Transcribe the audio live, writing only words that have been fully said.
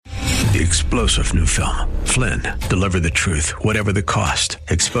The explosive new film, Flynn, deliver the truth, whatever the cost,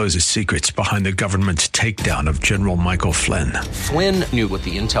 exposes secrets behind the government's takedown of General Michael Flynn. Flynn knew what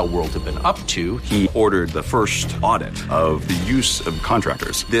the intel world had been up to. He ordered the first audit of the use of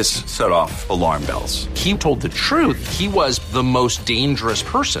contractors. This set off alarm bells. He told the truth. He was the most dangerous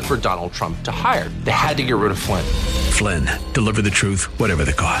person for Donald Trump to hire. They had to get rid of Flynn. Flynn, deliver the truth, whatever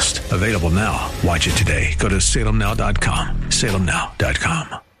the cost. Available now. Watch it today. Go to salemnow.com.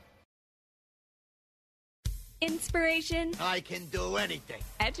 salemnow.com. Inspiration. I can do anything.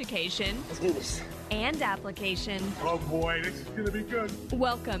 Education. Let's do this. And application. Oh boy, this is going to be good.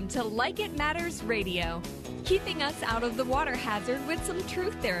 Welcome to Like It Matters Radio. Keeping us out of the water hazard with some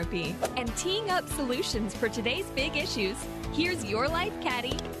truth therapy. And teeing up solutions for today's big issues. Here's your life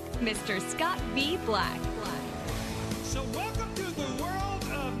caddy, Mr. Scott V. Black. So welcome to the world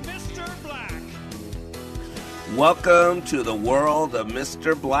of Mr. Black. Welcome to the world of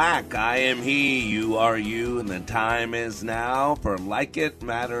Mr. Black. I am he, you are you, and the time is now for Like It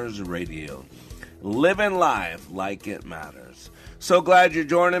Matters Radio. Living life like it matters. So glad you're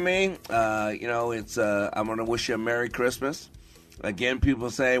joining me. I'm going to wish you a Merry Christmas. Again, people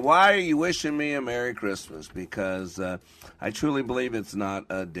say, why are you wishing me a Merry Christmas? Because I truly believe it's not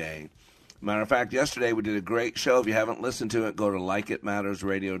a day. Matter of fact, yesterday we did a great show. If you haven't listened to it, go to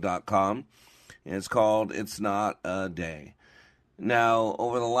likeitmattersradio.com. And it's called It's Not a Day. Now,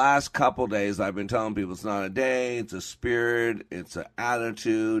 over the last couple days, I've been telling people it's not a day, it's a spirit, it's an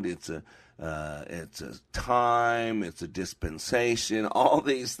attitude, it's a time, it's a dispensation, all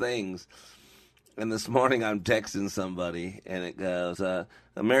these things. And this morning I'm texting somebody, and it goes, a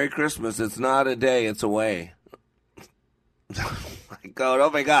Merry Christmas, it's not a day, it's a way. I go,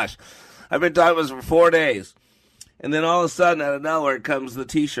 oh my gosh, I've been talking about this for 4 days. And then all of a sudden, out of nowhere, comes the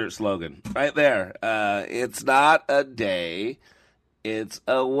T-shirt slogan right there. It's not a day, it's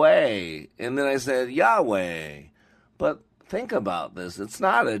a way. And then I said, Yahweh. But think about this. It's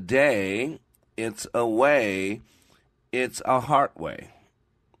not a day, it's a way, it's a heart way.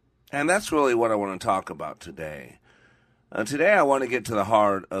 And that's really what I want to talk about today. Today I want to get to the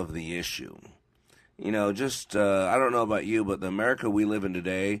heart of the issue. You know, I don't know about you, but the America we live in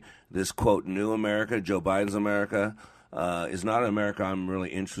today, this, quote, new America, Joe Biden's America, is not an America I'm really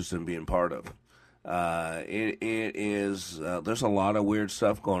interested in being part of. It is, there's a lot of weird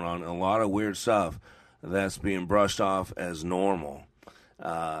stuff going on, a lot of weird stuff that's being brushed off as normal.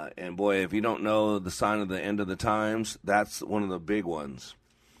 And boy, if you don't know the sign of the end of the times, that's one of the big ones.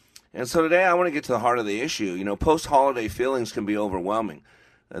 And so today I want to get to the heart of the issue. You know, post-holiday feelings can be overwhelming.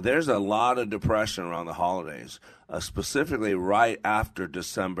 There's a lot of depression around the holidays, specifically right after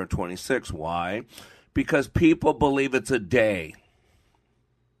December 26th. Why? Because people believe it's a day.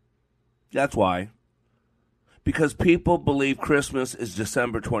 That's why. Because people believe Christmas is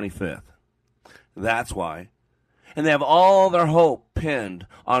December 25th. That's why. And they have all their hope pinned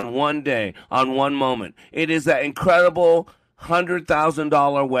on one day, on one moment. It is that incredible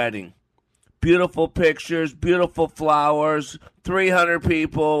 $100,000 wedding. Beautiful pictures, beautiful flowers, 300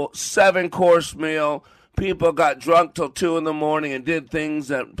 people, 7-course meal. People got drunk till 2 in the morning and did things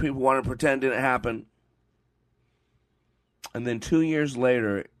that people want to pretend didn't happen. And then 2 years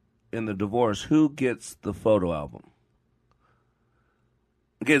later, in the divorce, who gets the photo album?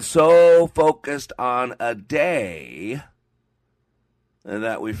 Get so focused on a day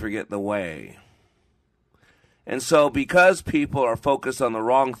that we forget the way. And so because people are focused on the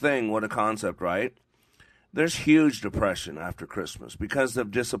wrong thing, what a concept, right? There's huge depression after Christmas because of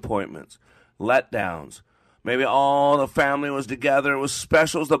disappointments, letdowns. Maybe all the family was together. It was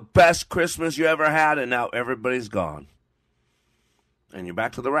special. It was the best Christmas you ever had, and now everybody's gone. And you're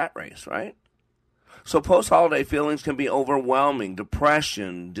back to the rat race, right? So post-holiday feelings can be overwhelming.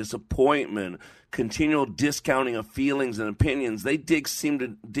 Depression, disappointment, continual discounting of feelings and opinions. They seem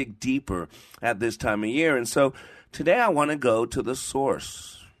to dig deeper at this time of year. And so today I want to go to the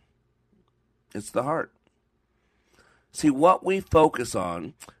source. It's the heart. See, what we focus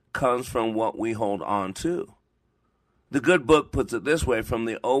on comes from what we hold on to. The good book puts it this way: from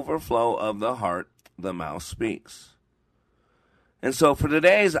the overflow of the heart, the mouth speaks. And so for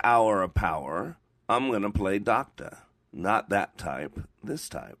today's hour of power, I'm going to play doctor. Not that type, this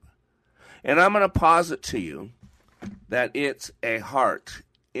type. And I'm going to posit to you that it's a heart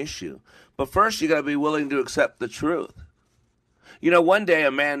issue. But first, you got to be willing to accept the truth. You know, one day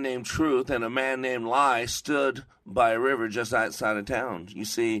a man named Truth and a man named Lie stood by a river just outside of town. You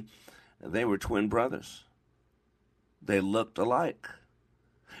see, they were twin brothers. They looked alike.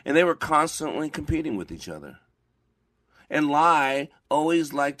 And they were constantly competing with each other. And Lie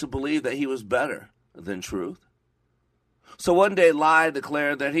always liked to believe that he was better than Truth. So one day Lie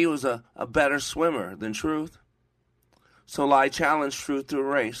declared that he was a better swimmer than Truth. So Lie challenged Truth to a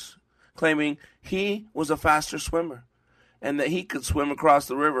race, claiming he was a faster swimmer and that he could swim across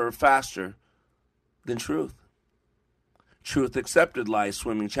the river faster than Truth. Truth accepted Lie's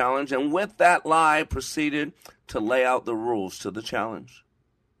swimming challenge, and with that, Lie proceeded to lay out the rules to the challenge.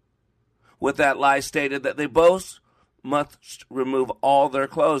 With that, Lie stated that they both must remove all their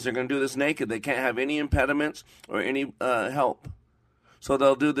clothes. They're going to do this naked. They can't have any impediments or any help. So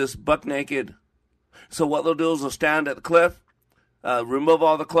they'll do this buck naked. So what they'll do is they'll stand at the cliff, remove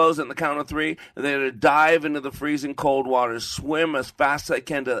all the clothes at the count of 3, and they're going to dive into the freezing cold water, swim as fast as they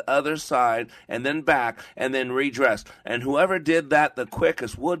can to the other side, and then back, and then redress. And whoever did that the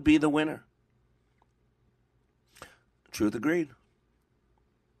quickest would be the winner. Truth agreed.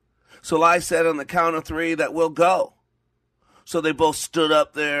 So Lie said on the count of 3 that we'll go. So they both stood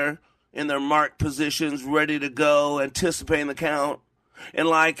up there in their marked positions, ready to go, anticipating the count. And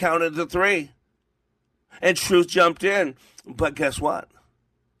Lie counted to 3. And Truth jumped in. But guess what?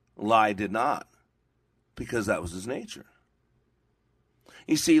 Lie did not, because that was his nature.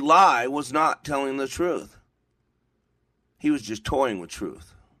 You see, Lie was not telling the truth. He was just toying with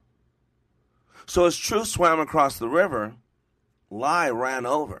Truth. So as Truth swam across the river, Lie ran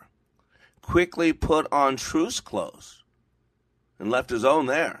over, quickly put on Truth's clothes, and left his own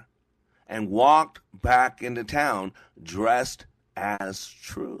there, and walked back into town dressed as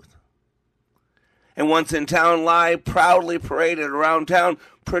Truth. And once in town, Lie proudly paraded around town,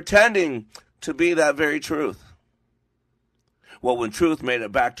 pretending to be that very Truth. Well, when Truth made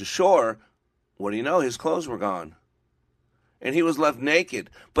it back to shore, what do you know? His clothes were gone. And he was left naked.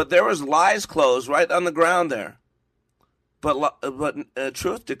 But there was Lie's clothes right on the ground there. But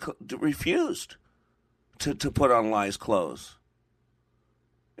Truth refused to put on Lie's clothes.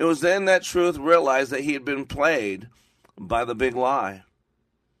 It was then that Truth realized that he had been played by the big Lie.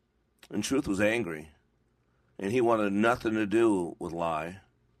 And Truth was angry, and he wanted nothing to do with Lie.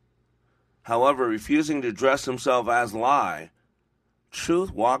 However, refusing to dress himself as Lie,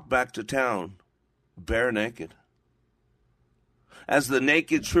 Truth walked back to town, bare naked. As the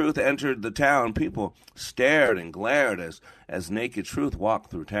naked Truth entered the town, people stared and glared as naked Truth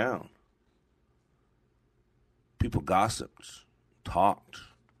walked through town. People gossiped, talked.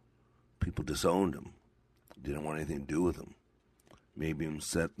 People disowned him, didn't want anything to do with him. Maybe him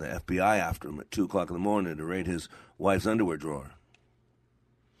set the FBI after him at 2 o'clock in the morning to raid his wife's underwear drawer.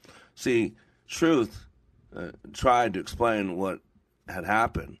 See, Truth tried to explain what had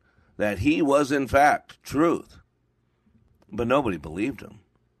happened, that he was in fact Truth. But nobody believed him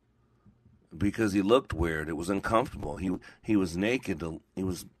because he looked weird. It was uncomfortable. He was naked. He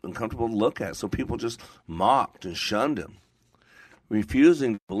was uncomfortable to look at. So people just mocked and shunned him,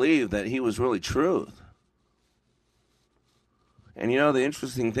 refusing to believe that he was really Truth. And you know, the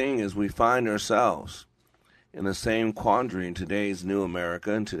interesting thing is we find ourselves in the same quandary in today's new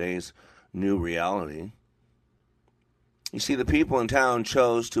America and today's new reality. You see, the people in town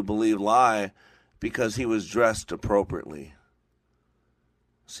chose to believe Lie because he was dressed appropriately.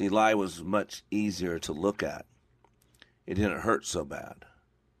 See, Lie was much easier to look at. It didn't hurt so bad.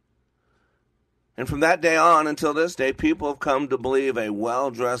 And from that day on until this day, people have come to believe a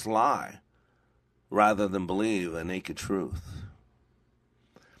well-dressed Lie rather than believe a naked Truth.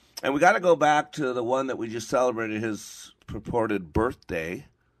 And we got to go back to the one that we just celebrated his purported birthday,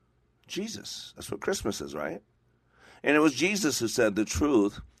 Jesus. That's what Christmas is, right? And it was Jesus who said the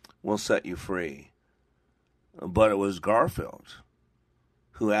truth will set you free. But it was Garfield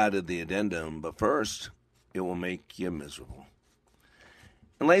who added the addendum, but first, it will make you miserable.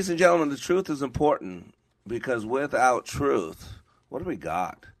 And ladies and gentlemen, the truth is important because without truth, what do we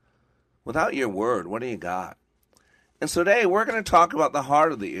got? Without your word, what do you got? And so today we're going to talk about the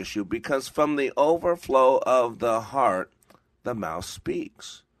heart of the issue because from the overflow of the heart, the mouth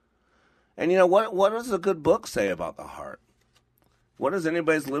speaks. And you know, what does a good book say about the heart? What does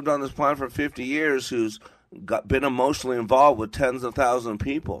anybody who's lived on this planet for 50 years who's been emotionally involved with tens of thousands of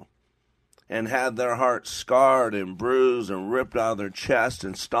people and had their heart scarred and bruised and ripped out of their chest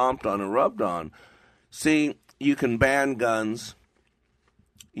and stomped on and rubbed on? See, you can ban guns.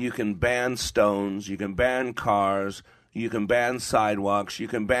 You can ban stones, you can ban cars, you can ban sidewalks, you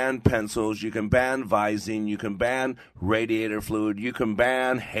can ban pencils, you can ban Visine, you can ban radiator fluid, you can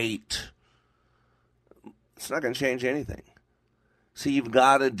ban hate. It's not going to change anything. See, you've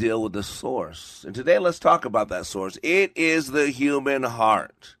got to deal with the source. And today let's talk about that source. It is the human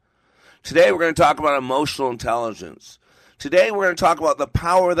heart. Today we're going to talk about emotional intelligence. Today we're going to talk about the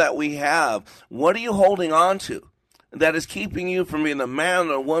power that we have. What are you holding on to that is keeping you from being the man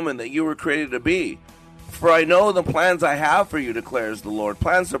or woman that you were created to be? For I know the plans I have for you, declares the Lord,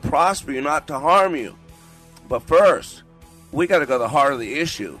 plans to prosper you, not to harm you. But first, we got to go to the heart of the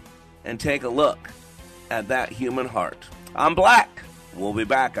issue and take a look at that human heart. I'm Black. We'll be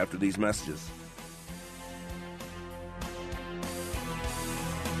back after these messages.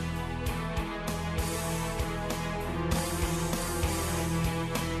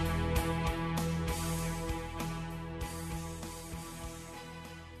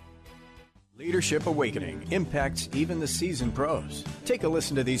 Leadership Awakening impacts even the seasoned pros. Take a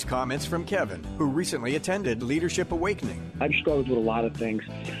listen to these comments from Kevin, who recently attended Leadership Awakening. I've struggled with a lot of things.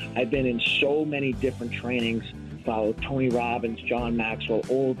 I've been in so many different trainings, followed Tony Robbins, John Maxwell,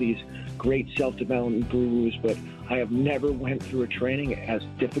 all these great self-development gurus, but I have never went through a training as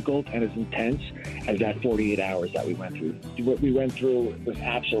difficult and as intense as that 48 hours that we went through. What we went through was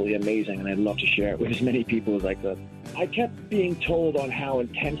absolutely amazing, and I'd love to share it with as many people as I could. I kept being told on how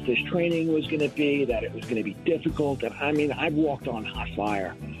intense this training was going to be, that it was going to be difficult. And I mean, I've walked on hot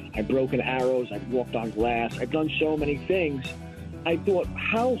fire. I've broken arrows. I've walked on glass. I've done so many things. I thought,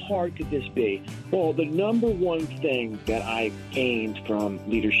 how hard could this be? Well, the number one thing that I gained from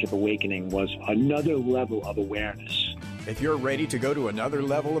Leadership Awakening was another level of awareness. If you're ready to go to another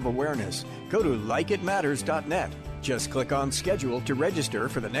level of awareness, go to likeitmatters.net. Just click on schedule to register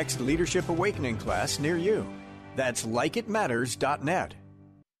for the next Leadership Awakening class near you. That's likeitmatters.net.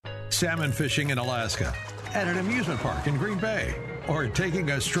 Salmon fishing in Alaska, at an amusement park in Green Bay, or taking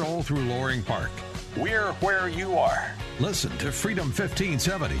a stroll through Loring Park. We're where you are. Listen to Freedom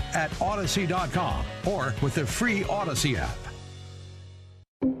 1570 at Odyssey.com or with the free Odyssey app.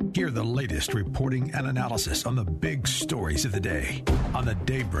 Hear the latest reporting and analysis on the big stories of the day on the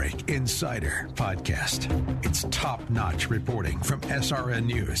Daybreak Insider podcast. It's top-notch reporting from SRN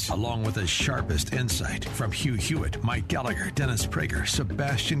News, along with the sharpest insight from Hugh Hewitt, Mike Gallagher, Dennis Prager,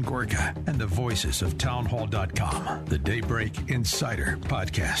 Sebastian Gorka, and the voices of townhall.com. The Daybreak Insider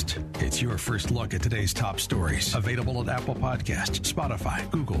podcast. It's your first look at today's top stories. Available at Apple Podcasts, Spotify,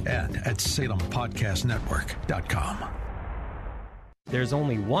 Google, and at SalemPodcastNetwork.com. There's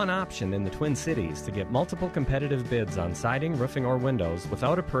only one option in the Twin Cities to get multiple competitive bids on siding, roofing, or windows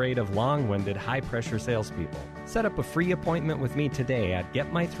without a parade of long-winded, high-pressure salespeople. Set up a free appointment with me today at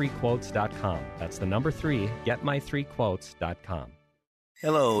GetMy3Quotes.com. That's the number 3, GetMy3Quotes.com.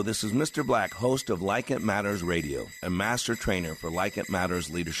 Hello, this is Mr. Black, host of Like It Matters Radio, a master trainer for Like It Matters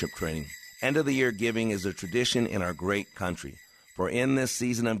leadership training. End of the year giving is a tradition in our great country. For in this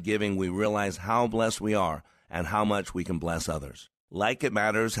season of giving, we realize how blessed we are and how much we can bless others. Like It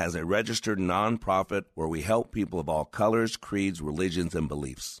Matters has a registered nonprofit where we help people of all colors, creeds, religions, and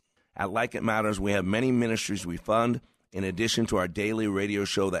beliefs. At Like It Matters, we have many ministries we fund. In addition to our daily radio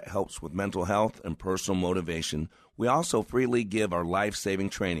show that helps with mental health and personal motivation, we also freely give our life-saving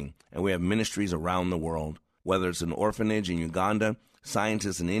training, and we have ministries around the world. Whether it's an orphanage in Uganda,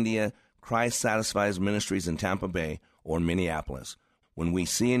 scientists in India, Christ Satisfies Ministries in Tampa Bay, or Minneapolis. When we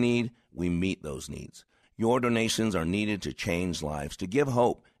see a need, we meet those needs. Your donations are needed to change lives, to give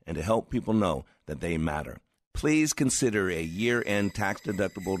hope, and to help people know that they matter. Please consider a year-end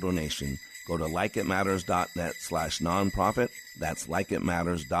tax-deductible donation. Go to likeitmatters.net/nonprofit. That's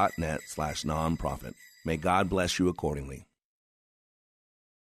likeitmatters.net/nonprofit. May God bless you accordingly.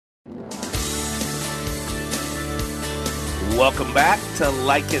 Welcome back to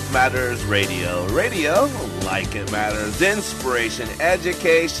Like It Matters Radio. Radio, like it matters, inspiration,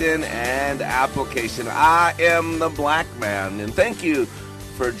 education, and application. I am the Black Man, and thank you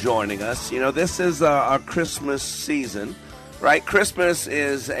for joining us. You know, this is our Christmas season, right? Christmas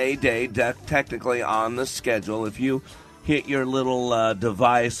is a day technically on the schedule. If you hit your little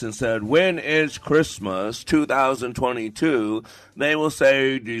device and said, when is Christmas 2022, they will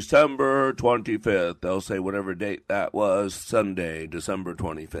say December 25th. They'll say whatever date that was, Sunday, December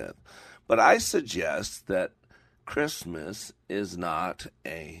 25th. But I suggest that Christmas is not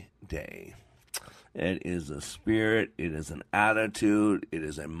a day. It is a spirit, it is an attitude, it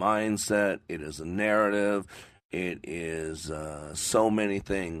is a mindset, it is a narrative, it is so many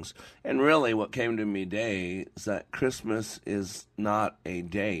things. And really what came to me today is that Christmas is not a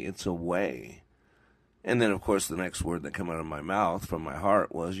day, it's a way. And then, of course, the next word that came out of my mouth from my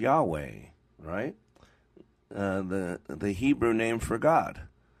heart was Yahweh, right? The Hebrew name for God,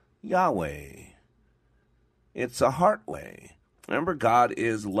 Yahweh. It's a heart way. Remember, God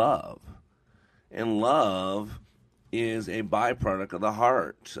is love. And love is a byproduct of the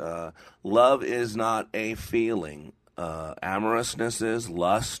heart. Love is not a feeling. Amorousness is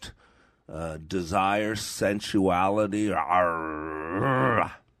lust, desire, sensuality.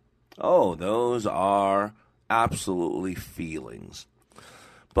 Oh, those are absolutely feelings.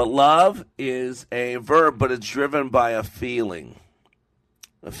 But love is a verb, but it's driven by a feeling.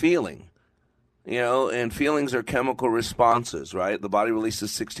 A feeling. And feelings are chemical responses, right? The body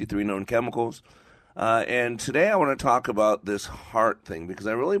releases 63 known chemicals. And today I want to talk about this heart thing because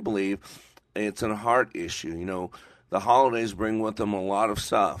I really believe it's a heart issue. The holidays bring with them a lot of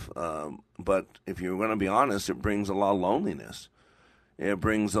stuff. But if you're going to be honest, it brings a lot of loneliness. It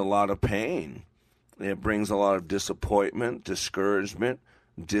brings a lot of pain. It brings a lot of disappointment, discouragement,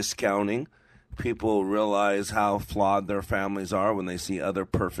 discounting. People realize how flawed their families are when they see other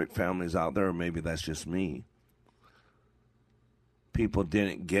perfect families out there, or maybe that's just me. People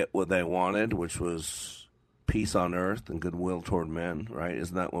didn't get what they wanted, which was peace on earth and goodwill toward men, right?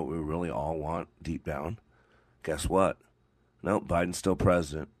 Isn't that what we really all want deep down? Guess what? Nope, Biden's still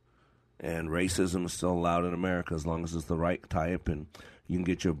president, and racism is still allowed in America as long as it's the right type, and you can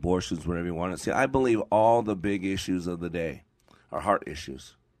get your abortions whenever you want it. See, I believe all the big issues of the day are heart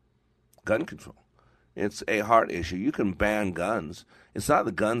issues. Gun control. It's a heart issue. You can ban guns. It's not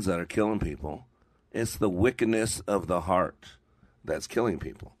the guns that are killing people. It's the wickedness of the heart that's killing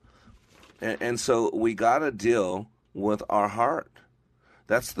people. And so we got to deal with our heart.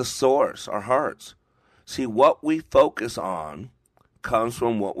 That's the source, our hearts. See, what we focus on comes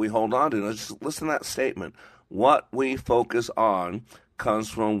from what we hold on to. Now, just listen to that statement. What we focus on comes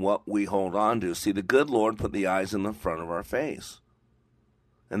from what we hold on to. See, the good Lord put the eyes in the front of our face.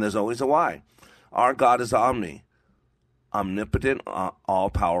 And there's always a why. Our God is omnipotent,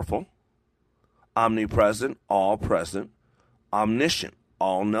 all-powerful, omnipresent, all-present, omniscient,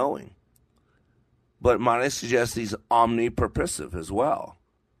 all-knowing. But might I suggest he's omnipurposive as well.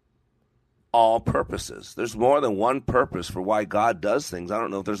 All purposes. There's more than one purpose for why God does things. I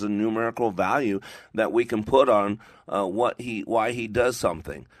don't know if there's a numerical value that we can put on why he does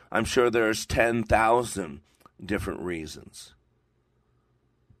something. I'm sure there's 10,000 different reasons.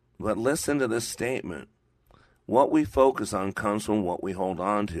 But listen to this statement. What we focus on comes from what we hold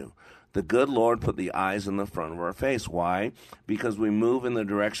on to. The good Lord put the eyes in the front of our face. Why? Because we move in the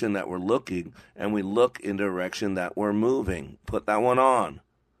direction that we're looking, and we look in the direction that we're moving. Put that one on.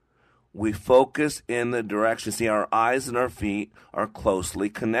 We focus in the direction. See, our eyes and our feet are closely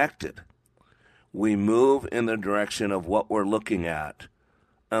connected. We move in the direction of what we're looking at,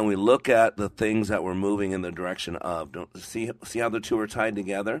 and we look at the things that we're moving in the direction of. See how the two are tied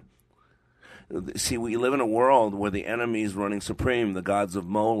together? See, we live in a world where the enemy is running supreme, the gods of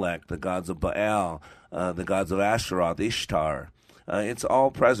Molech, the gods of Baal, the gods of Ashtaroth, Ishtar. It's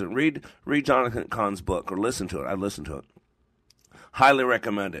all present. Read Jonathan Cahn's book, or listen to it. I listened to it. Highly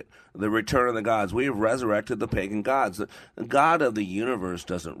recommend it. The Return of the Gods. We have resurrected the pagan gods. The God of the universe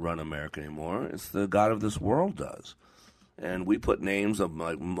doesn't run America anymore. It's the God of this world does. And we put names of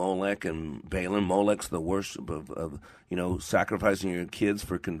like Molech and Balaam. Molech's the worship of sacrificing your kids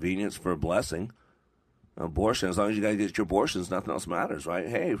for convenience, for a blessing. Abortion, as long as you guys get your abortions, nothing else matters, right?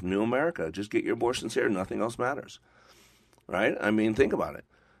 Hey, New America, just get your abortions here, nothing else matters. Right? I mean, think about it.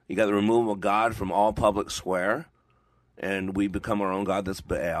 You got the removal of God from all public square, and we become our own God, that's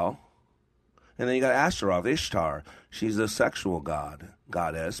Baal. And then you got Ashtaroth, Ishtar. She's a sexual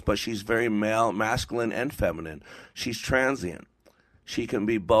goddess, but she's very masculine and feminine. She's transient. She can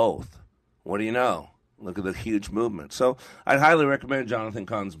be both. What do you know? Look at the huge movement. So I'd highly recommend Jonathan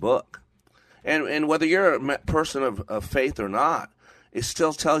Cahn's book. And whether you're a person of faith or not, it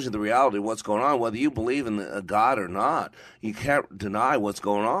still tells you the reality of what's going on. Whether you believe in a God or not, you can't deny what's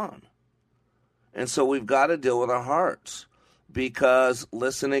going on. And so we've got to deal with our hearts. Because,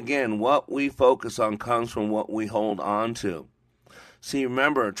 listen again, what we focus on comes from what we hold on to. See,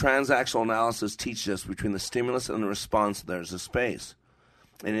 remember, transactional analysis teaches us between the stimulus and the response, there's a space.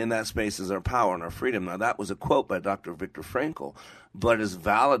 And in that space is our power and our freedom. Now, that was a quote by Dr. Viktor Frankl, but is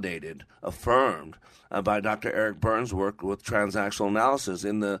validated, affirmed by Dr. Eric Burns' work with transactional analysis.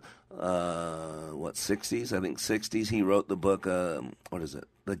 In the, 60s? I think 60s, he wrote the book,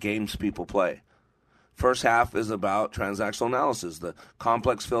 The Games People Play. First half is about transactional analysis, the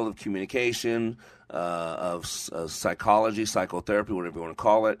complex field of communication, of psychology, psychotherapy, whatever you want to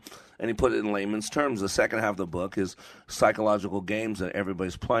call it. And he put it in layman's terms. The second half of the book is psychological games that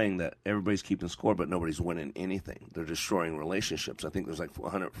everybody's playing, that everybody's keeping score, but nobody's winning anything. They're destroying relationships. I think there's like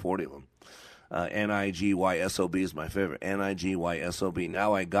 140 of them. NIGYSOB is my favorite. NIGYSOB.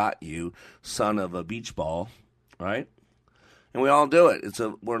 Now I got you, son of a beach ball, right? And we all do it.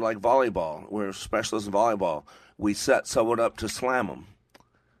 We're like volleyball. We're specialists in volleyball. We set someone up to slam them.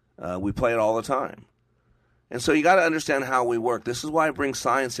 We play it all the time. And so you got to understand how we work. This is why I bring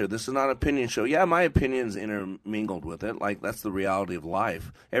science here. This is not an opinion show. Yeah, my opinion's intermingled with it. Like, that's the reality of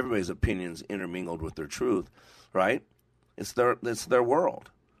life. Everybody's opinion's intermingled with their truth, right? It's their world.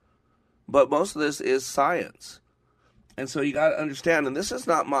 but most of this is science. And so you got to understand, and this is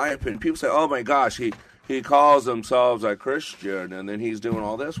not my opinion. People say, oh my gosh, he calls himself a Christian, and then he's doing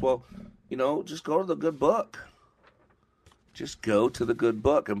all this. Well, just go to the good book. Just go to the good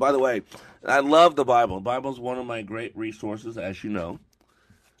book. And by the way, I love the Bible. The Bible is one of my great resources, as you know.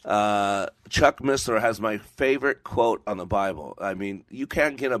 Chuck Missler has my favorite quote on the Bible. I mean, you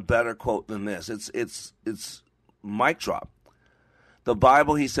can't get a better quote than this. It's mic drop. The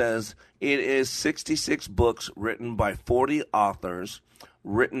Bible, he says, it is 66 books written by 40 authors,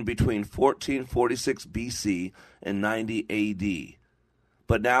 written between 1446 BC and 90 AD.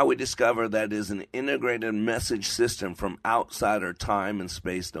 But now we discover that it is an integrated message system from outside our time and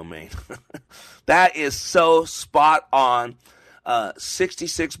space domain. That is so spot on.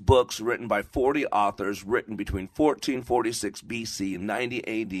 66 books written by 40 authors, written between 1446 BC and 90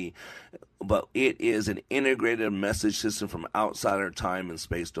 AD. But it is an integrated message system from outside our time and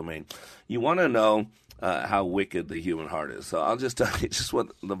space domain. You want to know how wicked the human heart is. So I'll just tell you just what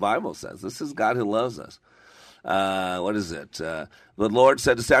the Bible says. This is God who loves us. What is it? The Lord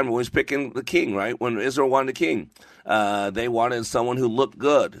said to Samuel, when he was picking the king, right? When Israel wanted a king, they wanted someone who looked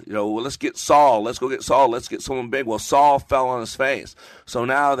good. Well, let's get Saul. Let's go get Saul. Let's get someone big. Well, Saul fell on his face. So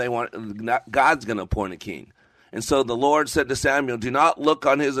now God's going to appoint a king. And so the Lord said to Samuel, do not look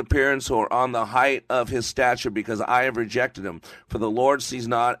on his appearance or on the height of his stature, because I have rejected him. For the Lord sees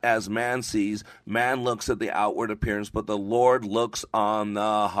not as man sees. Man looks at the outward appearance, but the Lord looks on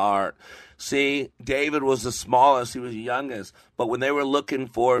the heart. See, David was the smallest, he was the youngest, but when they were looking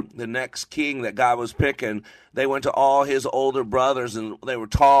for the next king that God was picking, they went to all his older brothers, and they were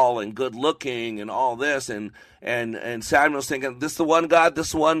tall and good looking and all this, and Samuel's thinking, this is the one, God,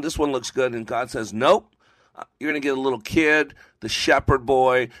 this one looks good, and God says, nope, you're going to get a little kid, the shepherd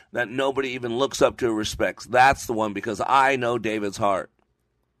boy that nobody even looks up to or respects. That's the one, because I know David's heart.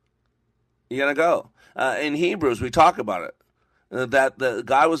 You're going to go. In Hebrews, we talk about it. That the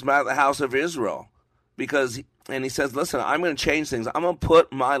God was mad at the house of Israel and he says, listen, I'm going to change things. I'm going to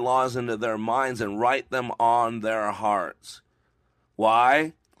put my laws into their minds and write them on their hearts.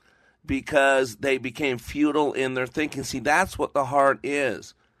 Why? Because they became futile in their thinking. See, that's what the heart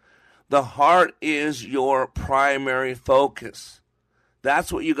is. The heart is your primary focus.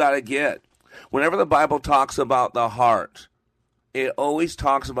 That's what you got to get. Whenever the Bible talks about the heart, it always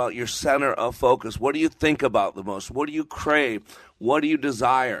talks about your center of focus. What do you think about the most? What do you crave? What do you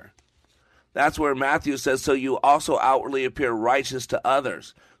desire? That's where Matthew says, so you also outwardly appear righteous to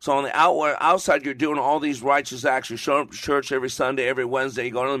others. So on the outside, you're doing all these righteous acts. You're showing up to church every Sunday, every Wednesday.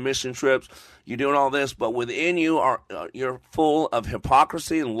 You're going on mission trips. You're doing all this. But within you, you're full of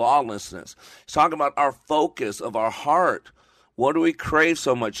hypocrisy and lawlessness. He's talking about our focus of our heart. What do we crave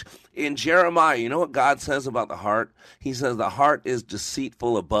so much? In Jeremiah, you know what God says about the heart? He says the heart is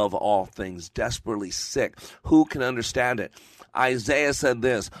deceitful above all things, desperately sick. Who can understand it? Isaiah said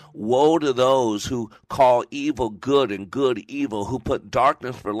this, woe to those who call evil good and good evil, who put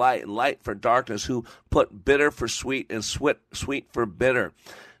darkness for light and light for darkness, who put bitter for sweet and sweet for bitter.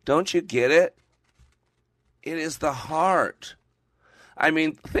 Don't you get it? It is the heart. I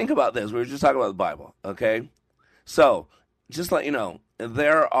mean, think about this. We were just talking about the Bible, okay? So, just to let you know,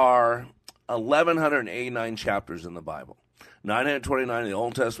 there are 1,189 chapters in the Bible. 929 in the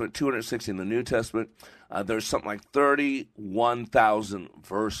Old Testament, 260 in the New Testament. There's something like 31,000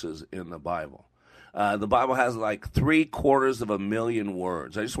 verses in the Bible. The Bible has like 750,000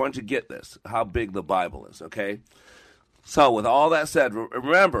 words. I just want you to get this, how big the Bible is, okay? So with all that said,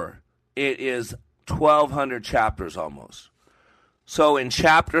 remember, it is 1,200 chapters almost. So in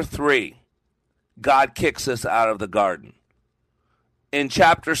chapter 3, God kicks us out of the garden. In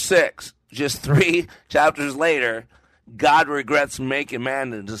chapter 6, just 3 chapters later, God regrets making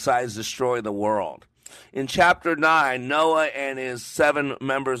man and decides to destroy the world. In chapter 9, Noah and his 7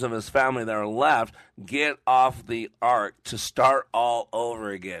 members of his family that are left get off the ark to start all over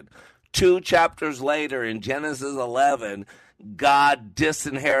again. 2 chapters later, in Genesis 11, God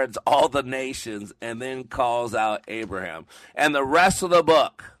disinherits all the nations and then calls out Abraham. And the rest of the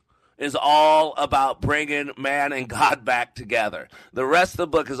book is all about bringing man and God back together. The rest of the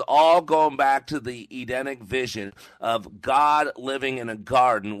book is all going back to the Edenic vision of God living in a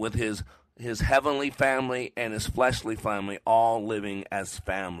garden with his heavenly family and his fleshly family all living as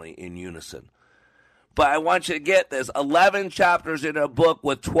family in unison. But I want you to get this. 11 chapters in a book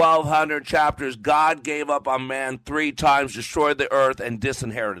with 1,200 chapters. God gave up on man 3 times, destroyed the earth, and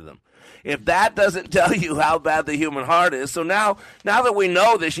disinherited them. If that doesn't tell you how bad the human heart is, so now that we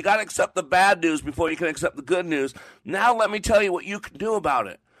know this, you got to accept the bad news before you can accept the good news. Now let me tell you what you can do about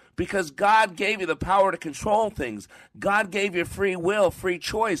it. because God gave you the power to control things. God gave you free will, free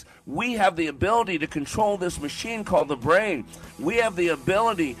choice. We have the ability to control this machine called the brain. We have the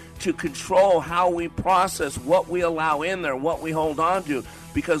ability to control how we process, what we allow in there, what we hold on to,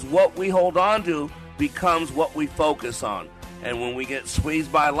 because what we hold on to becomes what we focus on. And when we get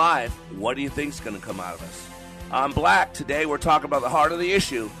squeezed by life, what do you think is going to come out of us? I'm Black. Today we're talking about the heart of the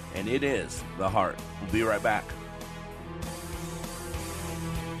issue, and it is the heart. We'll be right back.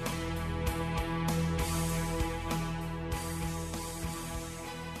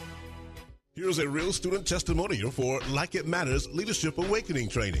 Here's a real student testimonial for Like It Matters Leadership Awakening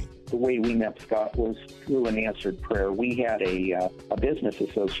Training. The way we met Scott was through an answered prayer. We had a business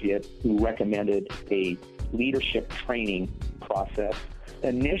associate who recommended a leadership training process.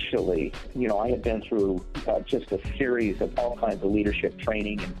 Initially, I had been through just a series of all kinds of leadership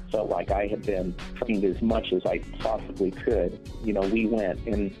training and felt like I had been trained as much as I possibly could. We went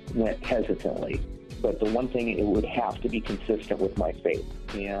hesitantly. But the one thing, it would have to be consistent with my faith.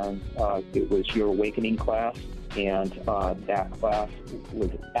 And it was your awakening class. And that class was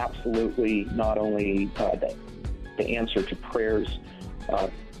absolutely not only the answer to prayers,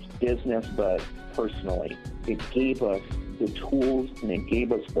 business, but personally. It gave us the tools and it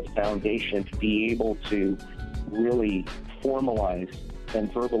gave us the foundation to be able to really formalize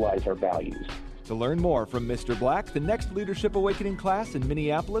and verbalize our values. To learn more from Mr. Black, the next Leadership Awakening class in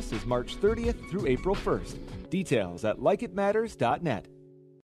Minneapolis is March 30th through April 1st. Details at likeitmatters.net.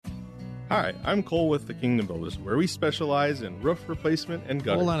 Hi, I'm Cole with the Kingdom Builders, where we specialize in roof replacement and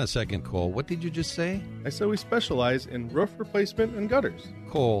gutters. Hold on a second, Cole. What did you just say? I said we specialize in roof replacement and gutters.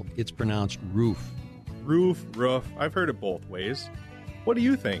 Cole, it's pronounced roof. Roof, I've heard it both ways. What do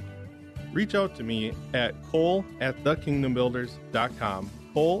you think? Reach out to me at cole@thekingdombuilders.com,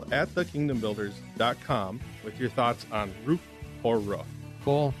 cole@thekingdombuilders.com with your thoughts on roof or roof.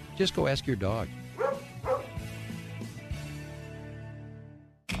 Cole, just go ask your dog.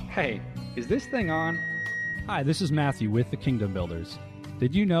 Hey, is this thing on? Hi, this is Matthew with the Kingdom Builders.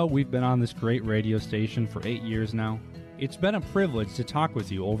 Did you know we've been on this great radio station for 8 years now? It's been a privilege to talk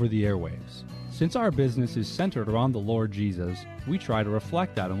with you over the airwaves. Since our business is centered around the Lord Jesus, we try to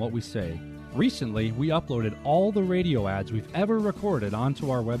reflect that in what we say. Recently, we uploaded all the radio ads we've ever recorded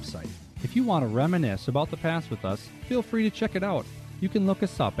onto our website. If you want to reminisce about the past with us, feel free to check it out. You can look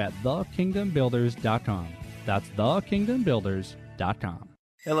us up at thekingdombuilders.com. That's thekingdombuilders.com.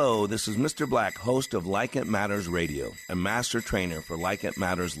 Hello, this is Mr. Black, host of Like It Matters Radio, a master trainer for Like It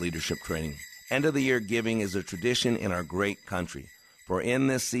Matters leadership training. End of the year giving is a tradition in our great country. For in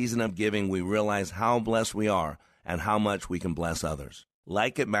this season of giving, we realize how blessed we are and how much we can bless others.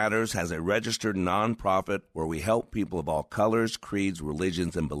 Like It Matters has a registered nonprofit where we help people of all colors, creeds,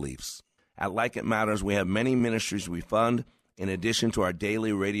 religions, and beliefs. At Like It Matters, we have many ministries we fund. In addition to our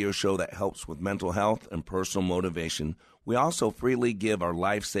daily radio show that helps with mental health and personal motivation, we also freely give our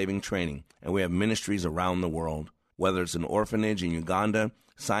life-saving training, and we have ministries around the world. Whether it's an orphanage in Uganda,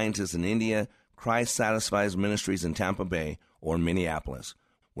 scientists in India, Christ Satisfies Ministries in Tampa Bay, or Minneapolis.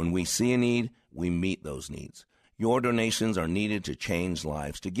 When we see a need, we meet those needs. Your donations are needed to change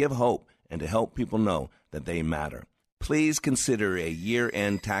lives, to give hope, and to help people know that they matter. Please consider a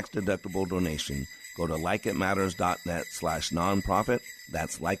year-end tax-deductible donation. Go to likeitmatters.net/nonprofit.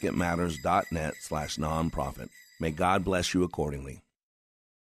 That's likeitmatters.net/nonprofit. May God bless you accordingly.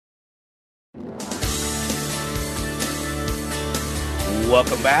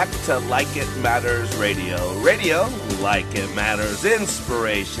 Welcome back to Like It Matters Radio. Radio, like it matters,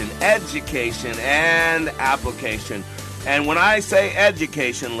 inspiration, education, and application. And when I say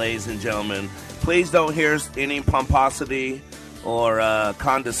education, ladies and gentlemen, please don't hear any pomposity or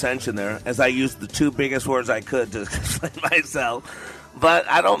condescension there, as I used the two biggest words I could to explain myself. But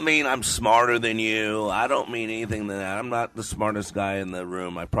I don't mean I'm smarter than you. I don't mean anything than that. I'm not the smartest guy in the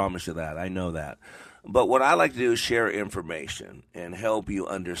room. I promise you that. I know that. But what I like to do is share information and help you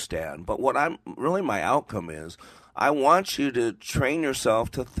understand. But what my outcome is, I want you to train yourself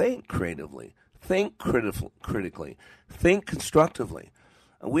to think creatively, think critically, think constructively.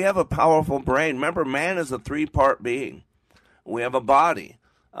 We have a powerful brain. Remember, man is a 3-part being. We have a body,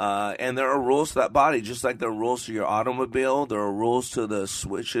 and there are rules to that body, just like there are rules to your automobile. There are rules to the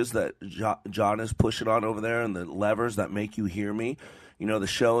switches that John is pushing on over there and the levers that make you hear me. You know, the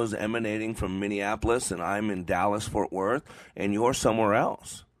show is emanating from Minneapolis, and I'm in Dallas, Fort Worth, and you're somewhere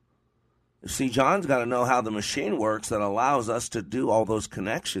else. See, John's got to know how the machine works that allows us to do all those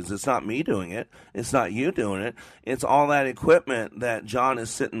connections. It's not me doing it. It's not you doing it. It's all that equipment that John is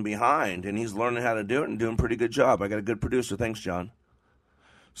sitting behind, and he's learning how to do it and doing a pretty good job. I got a good producer. Thanks, John.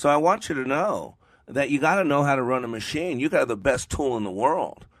 So I want you to know that you got to know how to run a machine. You got the best tool in the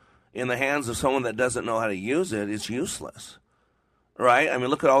world. in the hands of someone that doesn't know how to use it, it's useless, right? I mean,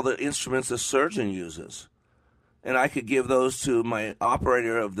 look at all the instruments a surgeon uses. And I could give those to my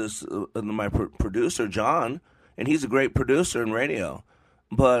operator of this, my producer, John, and he's a great producer in radio.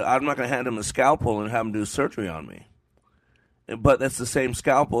 But I'm not going to hand him a scalpel and have him do surgery on me. But that's the same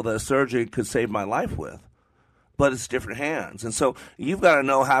scalpel that a surgery could save my life with. But it's different hands. And so you've got to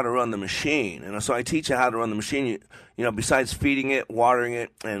know how to run the machine. And so I teach you how to run the machine. You know, besides feeding it, watering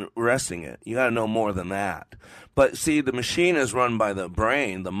it, and resting it, you got to know more than that. But see, the machine is run by the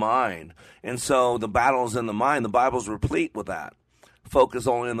brain, the mind. And so the battle's in the mind. The Bible's replete with that. Focus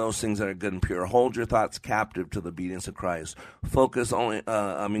only on those things that are good and pure. Hold your thoughts captive to the obedience of Christ. Focus only,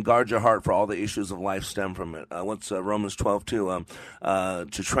 guard your heart, for all the issues of life stem from it. What's Romans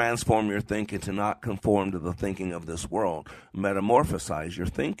 12:2? To transform your thinking, to not conform to the thinking of this world. Metamorphosize your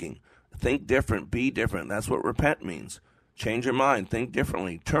thinking. Think different, be different. That's what repent means. Change your mind, think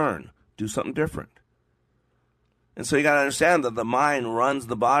differently, turn, do something different. And so you got to understand that the mind runs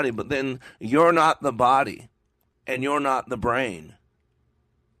the body, but then you're not the body, and you're not the brain.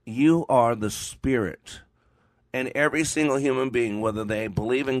 You are the spirit. And every single human being, whether they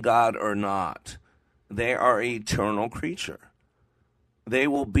believe in God or not, they are an eternal creature. They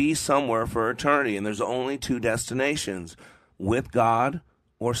will be somewhere for eternity, and there's only two destinations, with God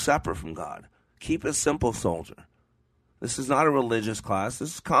or separate from God. Keep it simple, soldier. This is not a religious class.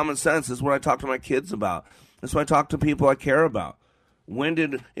 This is common sense. This is what I talk to my kids about. This is what I talk to people I care about. When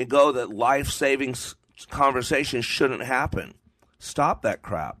did it go that life-saving conversations shouldn't happen? Stop that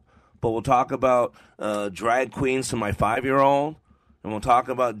crap. But we'll talk about drag queens to my 5-year-old, and we'll talk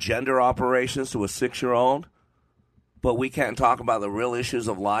about gender operations to a 6-year-old, but we can't talk about the real issues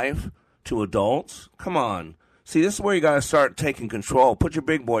of life to adults? Come on. See, this is where you got to start taking control. Put your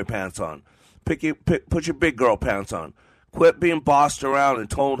big boy pants on. Put your big girl pants on. Quit being bossed around and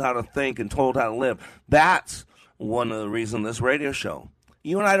told how to think and told how to live. That's one of the reasons this radio show.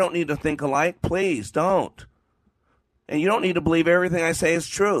 You and I don't need to think alike. Please don't. And you don't need to believe everything I say is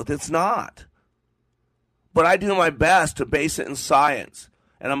truth. It's not. But I do my best to base it in science.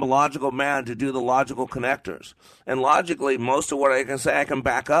 And I'm a logical man to do the logical connectors. And logically, most of what I can say, I can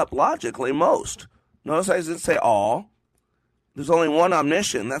back up. Logically, most. Notice I didn't say all. There's only one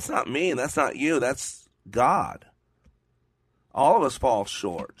omniscient. That's not me. That's not you. That's God. All of us fall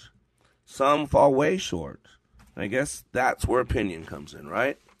short. Some fall way short. I guess that's where opinion comes in,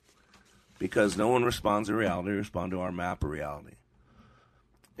 right? Because no one responds to reality, we respond to our map of reality.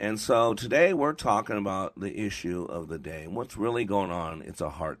 And so today we're talking about the issue of the day. And what's really going on, it's a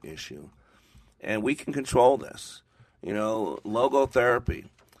heart issue. And we can control this. You know, logotherapy.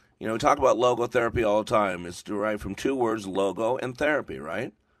 You know, we talk about logotherapy all the time. It's derived from two words, logo and therapy,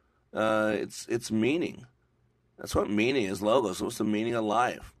 right? It's meaning. That's what meaning is, logo. So what's the meaning of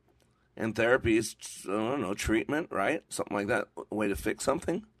life? And therapy is, I don't know, treatment, right? Something like that, a way to fix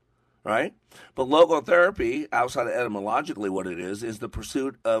something. Right? But logotherapy, outside of etymologically what it is the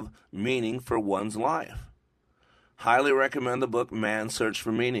pursuit of meaning for one's life. Highly recommend the book Man's Search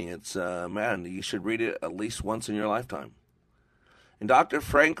for Meaning. It's, you should read it at least once in your lifetime. And Dr.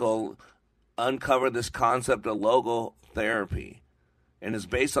 Frankl uncovered this concept of logotherapy, and is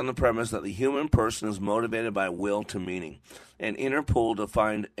based on the premise that the human person is motivated by will to meaning, an inner pull to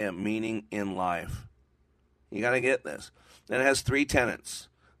find a meaning in life. You got to get this. And it has 3 tenets.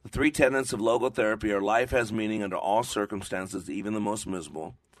 The 3 tenets of logotherapy are: life has meaning under all circumstances, even the most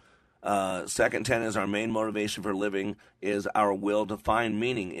miserable. Second tenet is our main motivation for living is our will to find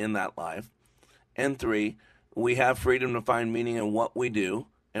meaning in that life. And 3, we have freedom to find meaning in what we do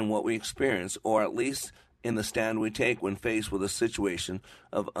and what we experience, or at least in the stand we take when faced with a situation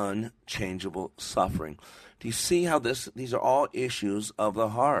of unchangeable suffering. Do you see how these are all issues of the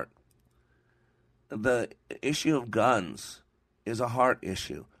heart? The issue of guns is a heart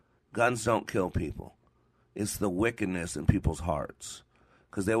issue. Guns don't kill people. It's the wickedness in people's hearts,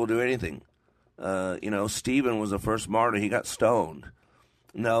 because they will do anything. Stephen was the first martyr. He got stoned.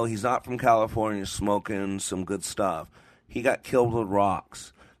 No, he's not from California smoking some good stuff. He got killed with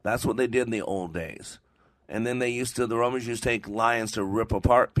rocks. That's what they did in the old days. And then the Romans used to take lions to rip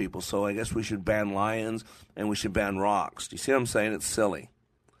apart people. So I guess we should ban lions and we should ban rocks. Do you see what I'm saying? It's silly.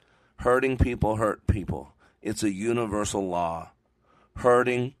 Hurting people hurt people. It's a universal law.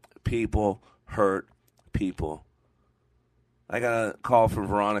 Hurting people hurt people. I got a call from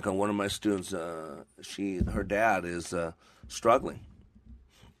Veronica, one of my students. Her dad is struggling.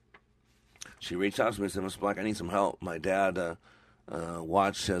 She reached out to me and said, Mr. Black, I need some help. My dad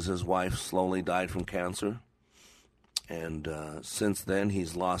watched as his wife slowly died from cancer. And since then,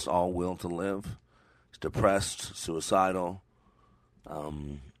 he's lost all will to live. He's depressed, suicidal.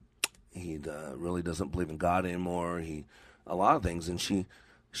 really doesn't believe in God anymore. A lot of things, and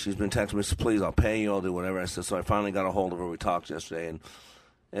she's been texting me, please, I'll pay you, I'll do whatever. I said, so I finally got a hold of her. We talked yesterday, and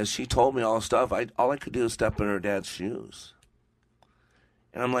as she told me all the stuff, all I could do is step in her dad's shoes.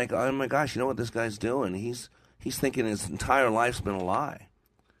 And I'm like, oh my gosh, you know what this guy's doing? He's thinking his entire life's been a lie.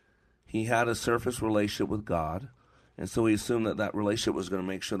 He had a surface relationship with God, and so he assumed that relationship was going to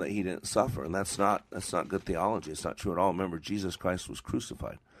make sure that he didn't suffer, and that's not good theology. It's not true at all. Remember, Jesus Christ was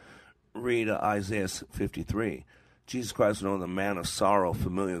crucified. Read Isaiah 53. Jesus Christ was the man of sorrow,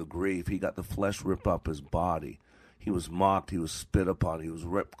 familiar with grief. He got the flesh ripped up his body. He was mocked. He was spit upon. He was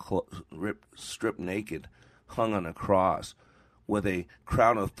stripped naked, hung on a cross, with a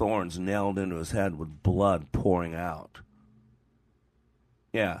crown of thorns nailed into his head with blood pouring out.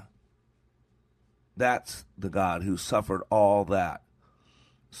 Yeah. That's the God who suffered all that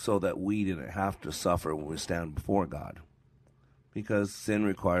so that we didn't have to suffer when we stand before God. Because sin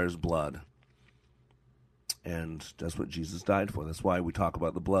requires blood. And that's what Jesus died for. That's why we talk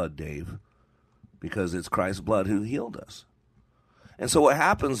about the blood, Dave. Because it's Christ's blood who healed us. And so what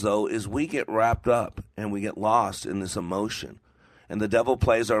happens, though, is we get wrapped up and we get lost in this emotion. And the devil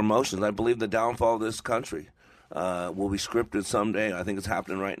plays our emotions. I believe the downfall of this country will be scripted someday. I think it's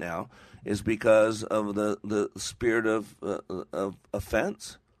happening right now. Is because of the spirit of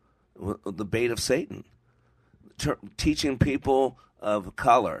offense, the bait of Satan. Teaching people of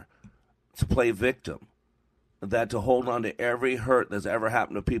color to play victim. That to hold on to every hurt that's ever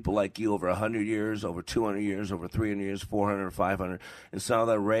happened to people like you over 100 years, over 200 years, over 300 years, 400, 500. And some of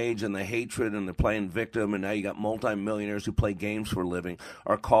the rage and the hatred and the playing victim, and now you got multimillionaires who play games for a living,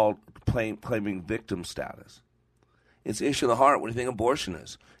 are called claiming victim status. It's issue of the heart. What do you think abortion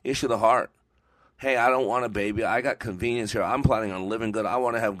is? Issue of the heart. Hey, I don't want a baby. I got convenience here. I'm planning on living good. I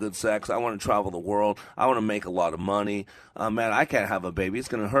want to have good sex. I want to travel the world. I want to make a lot of money. Man, I can't have a baby. It's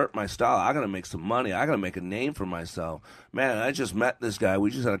going to hurt my style. I got to make some money. I got to make a name for myself. Man, I just met this guy. We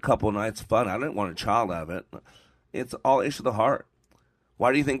just had a couple of nights of fun. I didn't want a child out of it. It's all issue of the heart.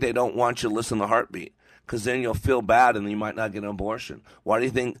 Why do you think they don't want you to listen to the heartbeat? Because then you'll feel bad and you might not get an abortion. Why do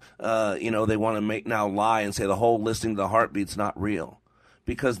you think they want to now lie and say the whole listening to the heartbeat's not real?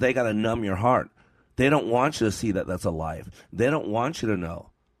 Because they got to numb your heart. They don't want you to see that that's a life. They don't want you to know.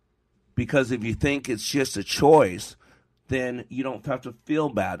 Because if you think it's just a choice, then you don't have to feel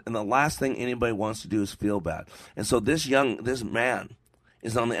bad. And the last thing anybody wants to do is feel bad. And so this man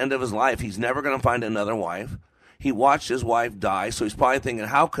is on the end of his life. He's never going to find another wife. He watched his wife die, so he's probably thinking,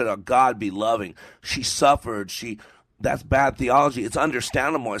 how could a God be loving? She suffered. That's bad theology. It's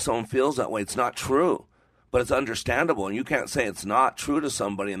understandable why someone feels that way. It's not true, but it's understandable. And you can't say it's not true to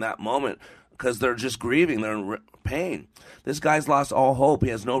somebody in that moment because they're just grieving. They're in pain. This guy's lost all hope. He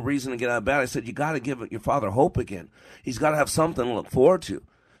has no reason to get out of bed. I said, you got to give your father hope again. He's got to have something to look forward to.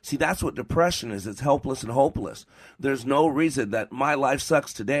 See, that's what depression is. It's helpless and hopeless. There's no reason that my life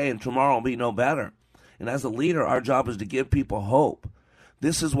sucks today and tomorrow will be no better. And as a leader, our job is to give people hope.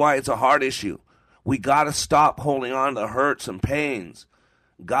 This is why it's a hard issue. We got to stop holding on to hurts and pains.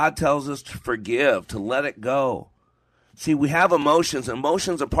 God tells us to forgive, to let it go. See, we have emotions.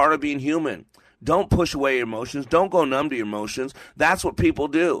 Emotions are part of being human. Don't push away your emotions. Don't go numb to your emotions. That's what people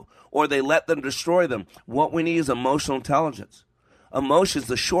do. Or they let them destroy them. What we need is emotional intelligence. Emotions,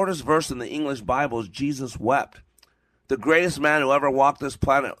 the shortest verse in the English Bible is Jesus wept. The greatest man who ever walked this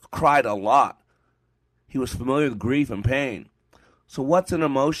planet cried a lot. He was familiar with grief and pain. So what's an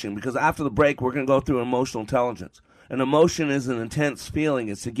emotion? Because after the break, we're going to go through emotional intelligence. An emotion is an intense feeling.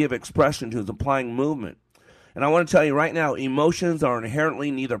 It's to give expression to. It's applying movement. And I want to tell you right now, emotions are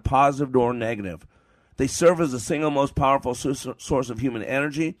inherently neither positive nor negative. They serve as the single most powerful source of human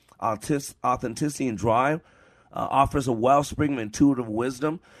energy, authenticity, and drive. Offers a wellspring of intuitive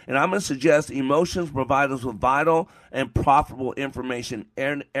wisdom. And I'm going to suggest emotions provide us with vital and profitable information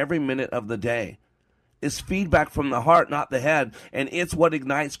every minute of the day. It's feedback from the heart, not the head, and it's what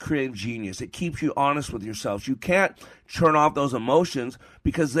ignites creative genius. It keeps you honest with yourselves. You can't turn off those emotions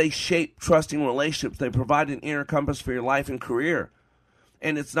because they shape trusting relationships. They provide an inner compass for your life and career.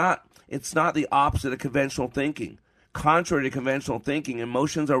 And it's not the opposite of conventional thinking. Contrary to conventional thinking,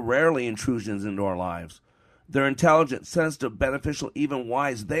 emotions are rarely intrusions into our lives. They're intelligent, sensitive, beneficial, even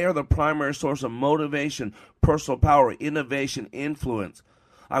wise. They are the primary source of motivation, personal power, innovation, influence.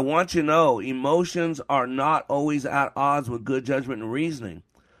 I want you to know emotions are not always at odds with good judgment and reasoning.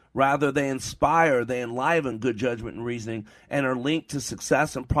 Rather, they inspire, they enliven good judgment and reasoning and are linked to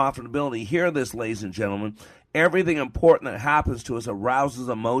success and profitability. Hear this, ladies and gentlemen. Everything important that happens to us arouses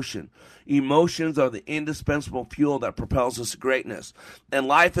emotion. Emotions are the indispensable fuel that propels us to greatness. And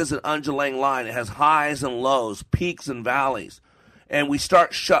life is an undulating line. It has highs and lows, peaks and valleys. and we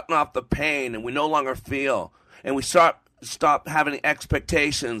start shutting off the pain, and we no longer feel, and we stop having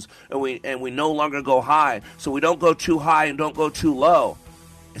expectations, and we no longer go high, so we don't go too high and don't go too low.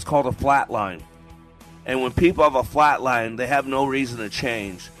 It's called a flat line. And when people have a flat line, they have no reason to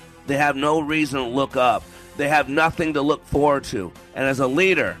change. They have no reason to look up. They have nothing to look forward to. And as a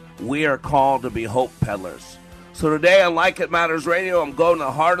leader, we are called to be hope peddlers. So today on Like It Matters Radio, I'm going to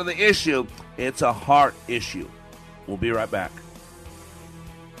the heart of the issue. It's a heart issue. We'll be right back.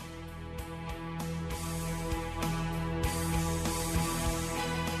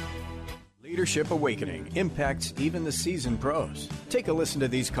 Leadership Awakening impacts even the seasoned pros. Take a listen to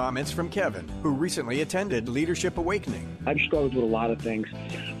these comments from Kevin, who recently attended Leadership Awakening. I've struggled with a lot of things.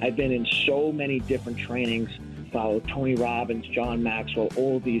 I've been in so many different trainings, followed Tony Robbins, John Maxwell,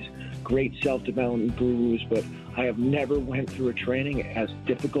 all of these great self-development gurus, but I have never went through a training as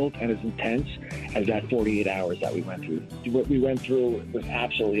difficult and as intense as that 48 hours that we went through. What we went through was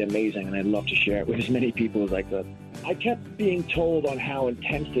absolutely amazing, and I'd love to share it with as many people as I could. I kept being told on how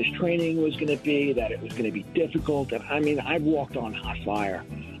intense this training was going to be, that it was going to be difficult. And I mean, I've walked on hot fire.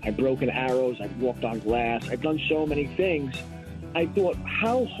 I've broken arrows. I've walked on glass. I've done so many things. I thought,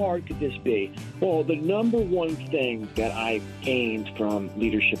 how hard could this be? Well, the number one thing that I gained from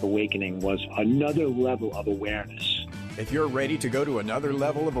Leadership Awakening was another level of awareness. If you're ready to go to another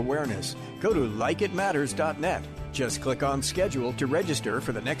level of awareness, go to likeitmatters.net. Just click on schedule to register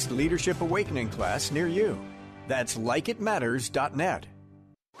for the next Leadership Awakening class near you. That's likeitmatters.net.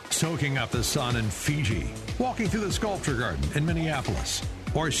 Soaking up the sun in Fiji, walking through the Sculpture Garden in Minneapolis,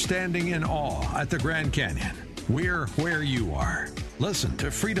 or standing in awe at the Grand Canyon. We're where you are. Listen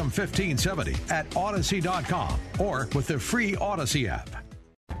to Freedom 1570 at Odyssey.com or with the free Odyssey app.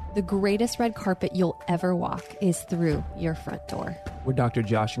 The greatest red carpet you'll ever walk is through your front door. We're Dr.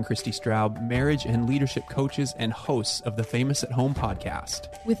 Josh and Christy Straub, marriage and leadership coaches and hosts of the Famous at Home podcast.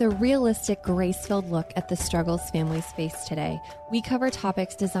 With a realistic, grace-filled look at the struggles families face today, we cover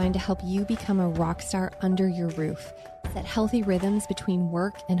topics designed to help you become a rock star under your roof, set healthy rhythms between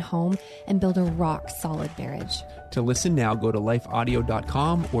work and home, and build a rock-solid marriage. To listen now, go to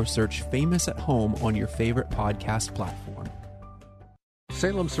lifeaudio.com or search Famous at Home on your favorite podcast platform.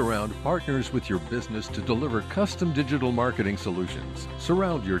 Salem Surround partners with your business to deliver custom digital marketing solutions.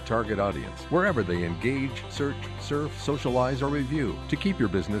 Surround your target audience wherever they engage, search, surf, socialize, or review to keep your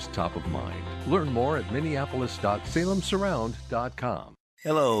business top of mind. Learn more at minneapolis.salemsurround.com.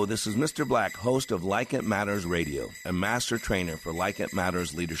 Hello, this is Mr. Black, host of Like It Matters Radio, a master trainer for Like It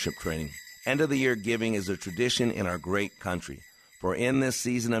Matters leadership training. End of the year giving is a tradition in our great country. For in this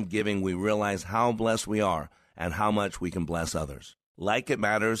season of giving, we realize how blessed we are and how much we can bless others. Like It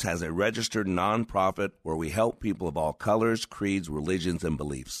Matters has a registered nonprofit where we help people of all colors, creeds, religions, and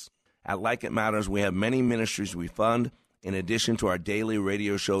beliefs. At Like It Matters, we have many ministries we fund. In addition to our daily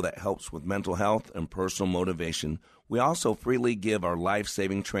radio show that helps with mental health and personal motivation, we also freely give our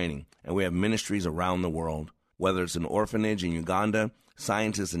life-saving training, and we have ministries around the world. Whether it's an orphanage in Uganda,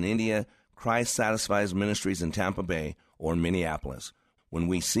 scientists in India, Christ Satisfies Ministries in Tampa Bay, or in Minneapolis. When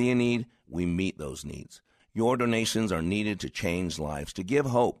we see a need, we meet those needs. Your donations are needed to change lives, to give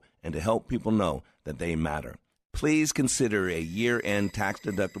hope, and to help people know that they matter. Please consider a year-end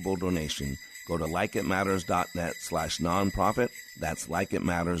tax-deductible donation. Go to likeitmatters.net/nonprofit. That's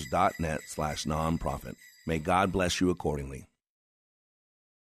likeitmatters.net/nonprofit. May God bless you accordingly.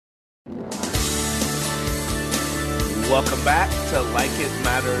 Welcome back to Like It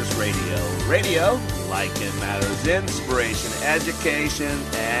Matters Radio. Radio, like it matters, inspiration, education,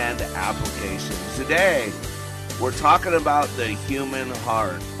 and application. Today, we're talking about the human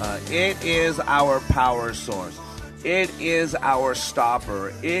heart. It is our power source. It is our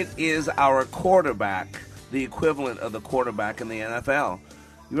stopper. It is our quarterback, the equivalent of the quarterback in the NFL.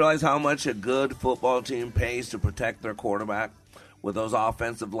 You realize how much a good football team pays to protect their quarterback? With those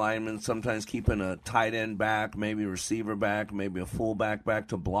offensive linemen sometimes keeping a tight end back, maybe a receiver back, maybe a fullback back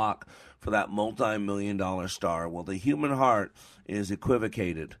to block for that multi-million-dollar star. Well, the human heart is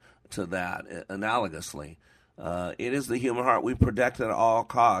equivocated to that analogously. It is the human heart. We protect it at all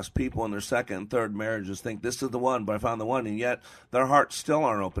costs. People in their second and third marriages think this is the one, but I found the one, and yet their hearts still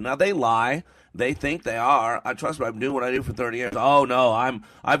aren't open. Now, they lie. They think they are. I trust me, I've been doing what I do for 30 years. Oh, no,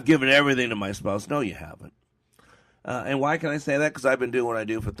 I've given everything to my spouse. No, you haven't. And why can I say that? Because I've been doing what I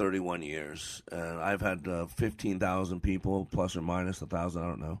do for 31 years. I've had 15,000 people, plus or minus 1,000, I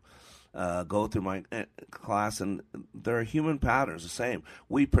don't know, go through my class, and their human patterns the same.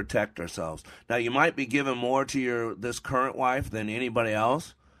 We protect ourselves. Now, you might be giving more to this current wife than anybody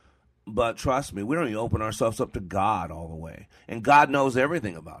else, but trust me, we don't even open ourselves up to God all the way. And God knows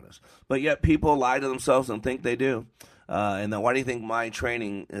everything about us. But yet people lie to themselves and think they do. And then why do you think my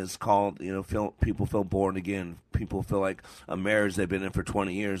training is called, people feel born again? People feel like a marriage they've been in for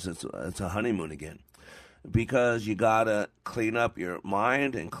 20 years, it's a honeymoon again. Because you got to clean up your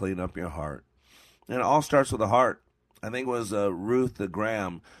mind and clean up your heart. And it all starts with the heart. I think it was Ruth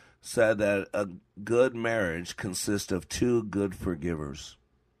Graham said that a good marriage consists of two good forgivers.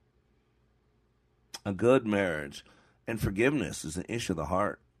 A good marriage. And forgiveness is an issue of the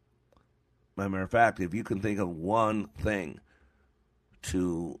heart. As a matter of fact, if you can think of one thing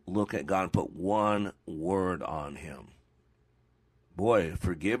to look at God and put one word on him, boy,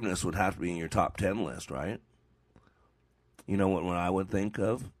 forgiveness would have to be in your top 10 list, right? You know what I would think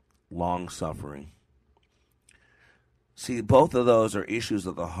of? Long-suffering. See, both of those are issues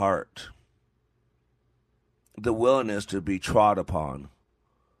of the heart. The willingness to be trod upon.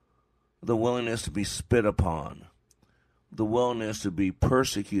 The willingness to be spit upon. The willingness to be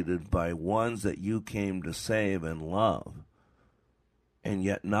persecuted by ones that you came to save and love, and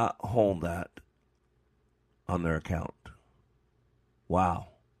yet not hold that on their account. Wow.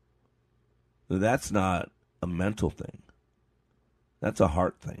 That's not a mental thing. That's a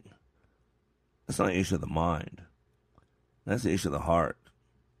heart thing. That's not an issue of the mind. That's the issue of the heart.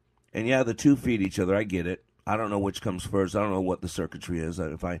 And yeah, the two feed each other. I get it. I don't know which comes first. I don't know what the circuitry is.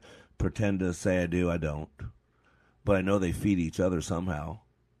 If I pretend to say I do, I don't. But I know they feed each other somehow.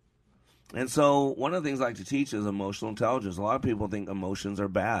 And so one of the things I like to teach is emotional intelligence. A lot of people think emotions are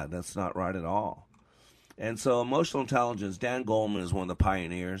bad. That's not right at all. And so emotional intelligence, Dan Goleman is one of the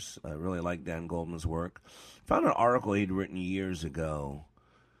pioneers. I really like Dan Goleman's work. I found an article he'd written years ago.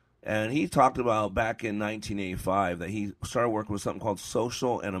 And he talked about back in 1985 that he started working with something called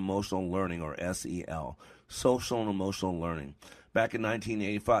social and emotional learning, or SEL, social and emotional learning. Back in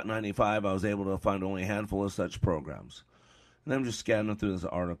 1995, I was able to find only a handful of such programs. And I'm just scanning through this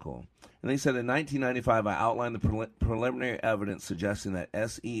article. And they said in 1995, I outlined the preliminary evidence suggesting that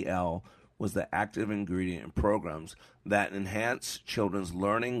SEL was the active ingredient in programs that enhance children's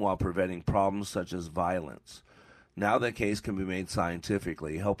learning while preventing problems such as violence. Now the case can be made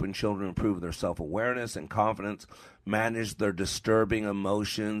scientifically, helping children improve their self-awareness and confidence, manage their disturbing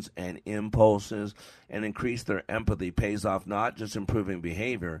emotions and impulses, and increase their empathy pays off not just improving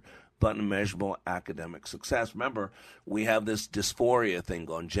behavior, but in measurable academic success. Remember, we have this dysphoria thing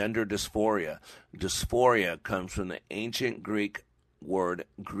going, gender dysphoria. Dysphoria comes from the ancient Greek word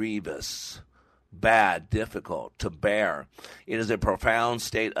grievous. Bad, difficult, to bear. It is a profound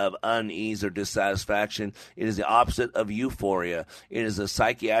state of unease or dissatisfaction. It is the opposite of euphoria. It is a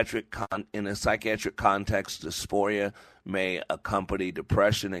psychiatric in a psychiatric context, dysphoria may accompany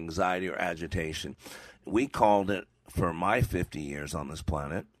depression, anxiety, or agitation. We called it, for my 50 years on this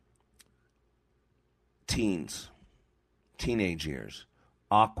planet, teenage years,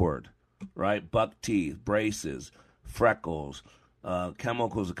 awkward, right? Buck teeth, braces, freckles,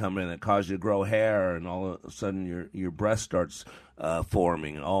 chemicals that come in that cause you to grow hair, and all of a sudden your breast starts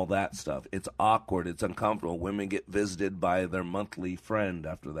forming and all that stuff. It's awkward. It's uncomfortable. Women get visited by their monthly friend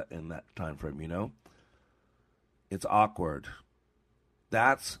after that, in that time frame, It's awkward.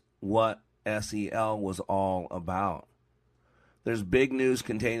 That's what SEL was all about. There's big news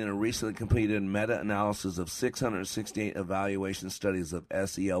contained in a recently completed meta-analysis of 668 evaluation studies of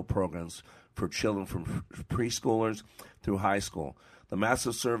SEL programs for children from preschoolers through high school. The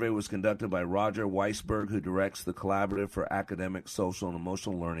massive survey was conducted by Roger Weisberg, who directs the Collaborative for Academic, Social, and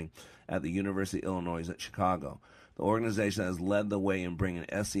Emotional Learning at the University of Illinois at Chicago. The organization has led the way in bringing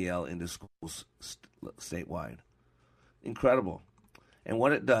SEL into schools statewide. Incredible. And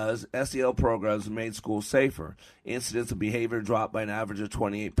what it does, SEL programs made schools safer. Incidents of behavior dropped by an average of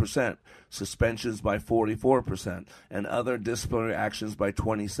 28%, suspensions by 44%, and other disciplinary actions by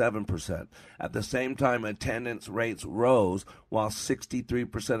 27%. At the same time, attendance rates rose, while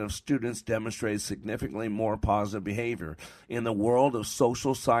 63% of students demonstrated significantly more positive behavior. In the world of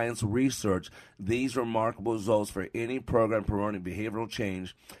social science research, these remarkable results for any program promoting behavioral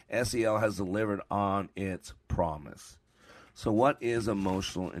change, SEL has delivered on its promise. So what is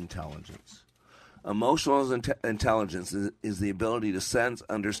emotional intelligence? Emotional intelligence is the ability to sense,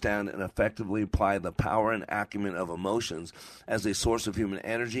 understand, and effectively apply the power and acumen of emotions as a source of human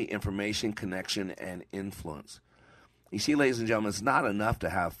energy, information, connection, and influence. You see, ladies and gentlemen, it's not enough to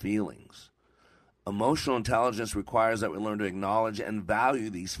have feelings. Emotional intelligence requires that we learn to acknowledge and value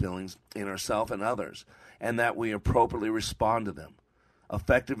these feelings in ourselves and others, and that we appropriately respond to them.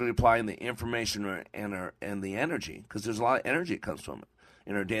 Effectively applying the information and the energy, because there's a lot of energy that comes from it,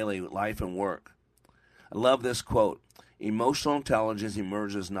 in our daily life and work. I love this quote. Emotional intelligence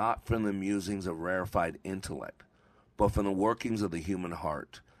emerges not from the musings of rarefied intellect, but from the workings of the human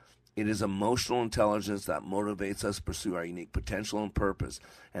heart. It is emotional intelligence that motivates us to pursue our unique potential and purpose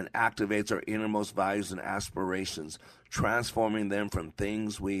and activates our innermost values and aspirations, transforming them from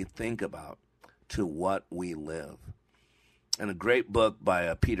things we think about to what we live. And a great book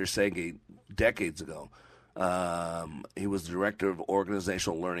by Peter Senge decades ago. He was the director of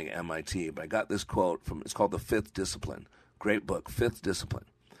organizational learning at MIT. But I got this quote from, it's called The Fifth Discipline. Great book, Fifth Discipline.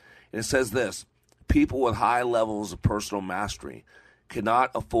 And it says this: people with high levels of personal mastery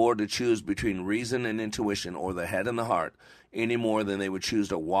cannot afford to choose between reason and intuition or the head and the heart any more than they would choose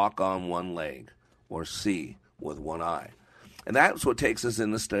to walk on one leg or see with one eye. And that's what takes us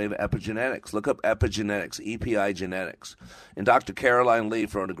in the study of epigenetics. Look up epigenetics, EPI genetics. And Dr. Caroline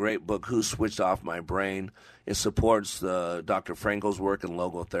Leaf wrote a great book, Who Switched Off My Brain. It supports Dr. Frankel's work in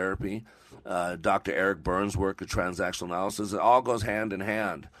logotherapy, Dr. Eric Burns' work in transactional analysis. It all goes hand in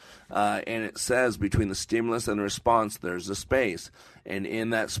hand. And it says between the stimulus and the response, there's a space. And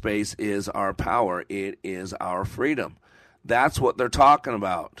in that space is our power. It is our freedom. That's what they're talking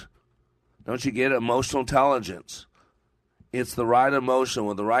about. Don't you get it? Emotional intelligence. It's the right emotion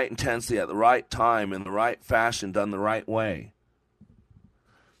with the right intensity at the right time in the right fashion done the right way.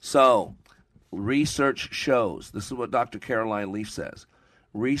 So, research shows, this is what Dr. Caroline Leaf says,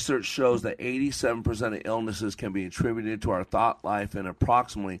 research shows that 87% of illnesses can be attributed to our thought life and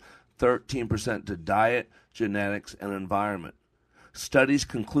approximately 13% to diet, genetics, and environment. Studies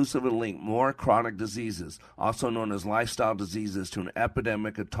conclusively link more chronic diseases, also known as lifestyle diseases, to an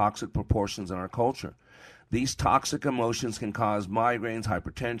epidemic of toxic proportions in our culture. These toxic emotions can cause migraines,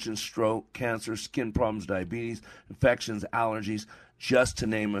 hypertension, stroke, cancer, skin problems, diabetes, infections, allergies, just to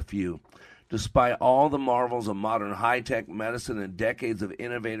name a few. Despite all the marvels of modern high-tech medicine and decades of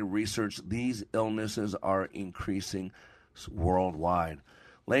innovative research, these illnesses are increasing worldwide.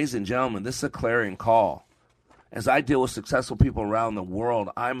 Ladies and gentlemen, this is a clarion call. As I deal with successful people around the world,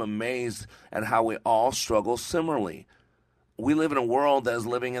 I'm amazed at how we all struggle similarly. We live in a world that is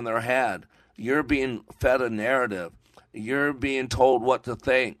living in their head. You're being fed a narrative. You're being told what to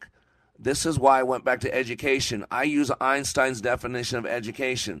think. This is why I went back to education. I use Einstein's definition of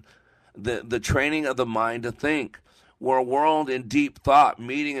education, the training of the mind to think. We're a world in deep thought,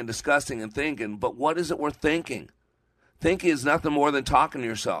 meeting and discussing and thinking, but what is it we're thinking? Thinking is nothing more than talking to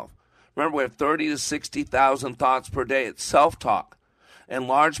yourself. Remember, we have 30 to 60,000 thoughts per day. It's self-talk. And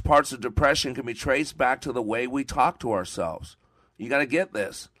large parts of depression can be traced back to the way we talk to ourselves. You got to get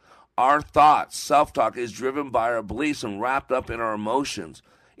this. Our thoughts, self-talk, is driven by our beliefs and wrapped up in our emotions.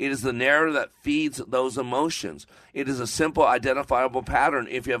 It is the narrative that feeds those emotions. It is a simple, identifiable pattern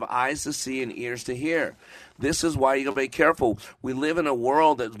if you have eyes to see and ears to hear. This is why you got to be careful. We live in a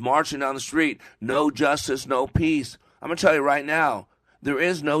world that's marching down the street. No justice, no peace. I'm going to tell you right now, there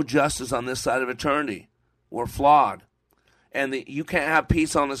is no justice on this side of eternity. We're flawed. And you can't have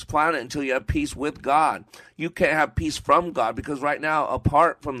peace on this planet until you have peace with God. You can't have peace from God because right now,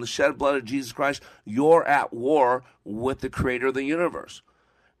 apart from the shed blood of Jesus Christ, you're at war with the creator of the universe.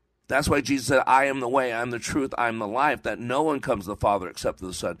 That's why Jesus said, I am the way, I am the truth, I am the life, that no one comes to the Father except through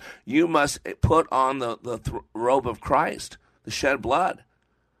the Son. You must put on the robe of Christ, the shed blood.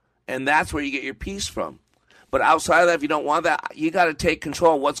 And that's where you get your peace from. But outside of that, if you don't want that, you got to take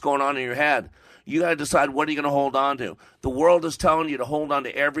control of what's going on in your head. You got to decide what are you going to hold on to. The world is telling you to hold on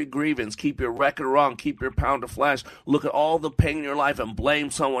to every grievance, keep your record wrong, keep your pound of flesh, look at all the pain in your life and blame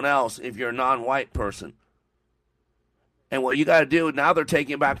someone else if you're a non-white person. And what you got to do, now they're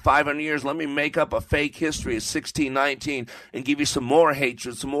taking it back 500 years. Let me make up a fake history of 1619 and give you some more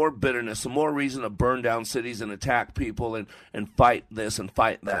hatred, some more bitterness, some more reason to burn down cities and attack people and fight this and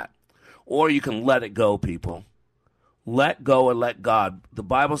fight that. Or you can let it go, people. Let go and let God. The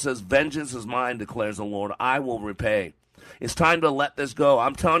Bible says, vengeance is mine, declares the Lord. I will repay. It's time to let this go.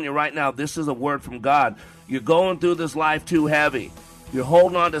 I'm telling you right now, this is a word from God. You're going through this life too heavy. You're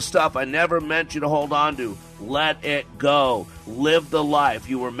holding on to stuff I never meant you to hold on to. Let it go. Live the life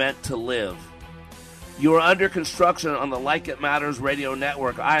you were meant to live. You are under construction on the Like It Matters radio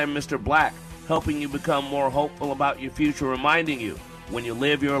network. I am Mr. Black, helping you become more hopeful about your future, reminding you, when you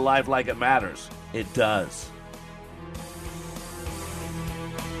live your life like it matters, it does.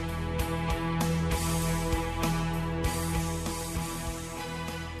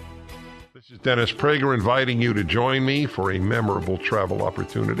 This is Dennis Prager inviting you to join me for a memorable travel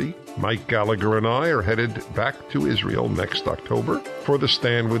opportunity. Mike Gallagher and I are headed back to Israel next October for the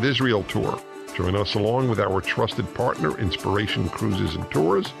Stand With Israel tour. Join us along with our trusted partner, Inspiration Cruises and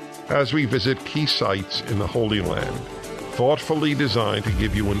Tours, as we visit key sites in the Holy Land, thoughtfully designed to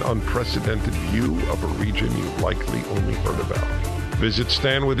give you an unprecedented view of a region you've likely only heard about. Visit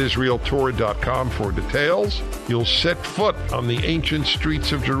StandWithIsraelTour.com for details. You'll set foot on the ancient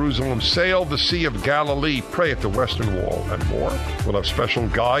streets of Jerusalem, sail the Sea of Galilee, pray at the Western Wall, and more. We'll have special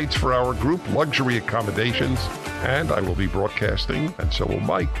guides for our group, luxury accommodations, and I will be broadcasting, and so will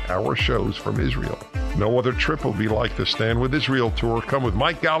Mike, our shows from Israel. No other trip will be like the Stand With Israel Tour. Come with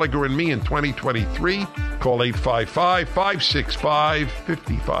Mike Gallagher and me in 2023. Call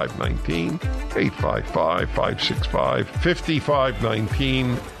 855-565-5519,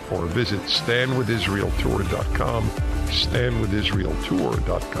 855-565-5519, or visit StandWithIsraelTour.com,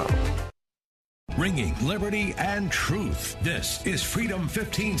 StandWithIsraelTour.com. Ringing liberty and truth. This is Freedom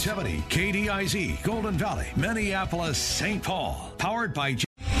 1570, KDIZ, Golden Valley, Minneapolis, St. Paul. Powered by...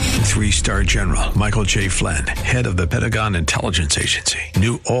 Three-star General Michael J. Flynn, head of the Pentagon Intelligence Agency,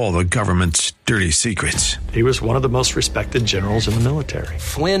 knew all the government's dirty secrets. He was one of the most respected generals in the military.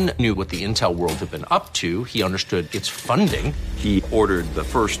 Flynn knew what the intel world had been up to. He understood its funding. He ordered the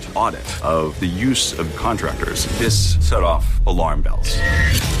first audit of the use of contractors. This set off alarm bells.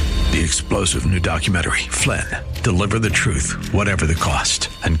 The explosive new documentary, Flynn, Deliver the Truth, Whatever the Cost,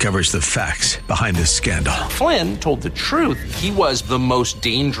 uncovers the facts behind this scandal. Flynn told the truth. He was the most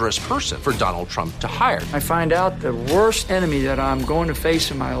dangerous person for Donald Trump to hire. I find out the worst enemy that I'm going to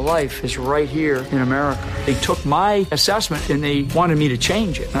face in my life is right here in America. They took my assessment and they wanted me to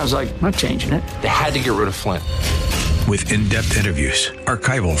change it. And I was like, I'm not changing it. They had to get rid of Flynn. With in-depth interviews,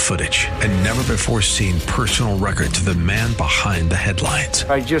 archival footage, and never-before-seen personal records of the man behind the headlines.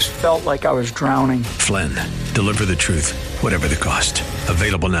 I just felt like I was drowning. Flynn, Deliver the Truth, Whatever the Cost.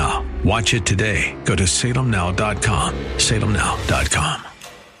 Available now. Watch it today. Go to salemnow.com. salemnow.com.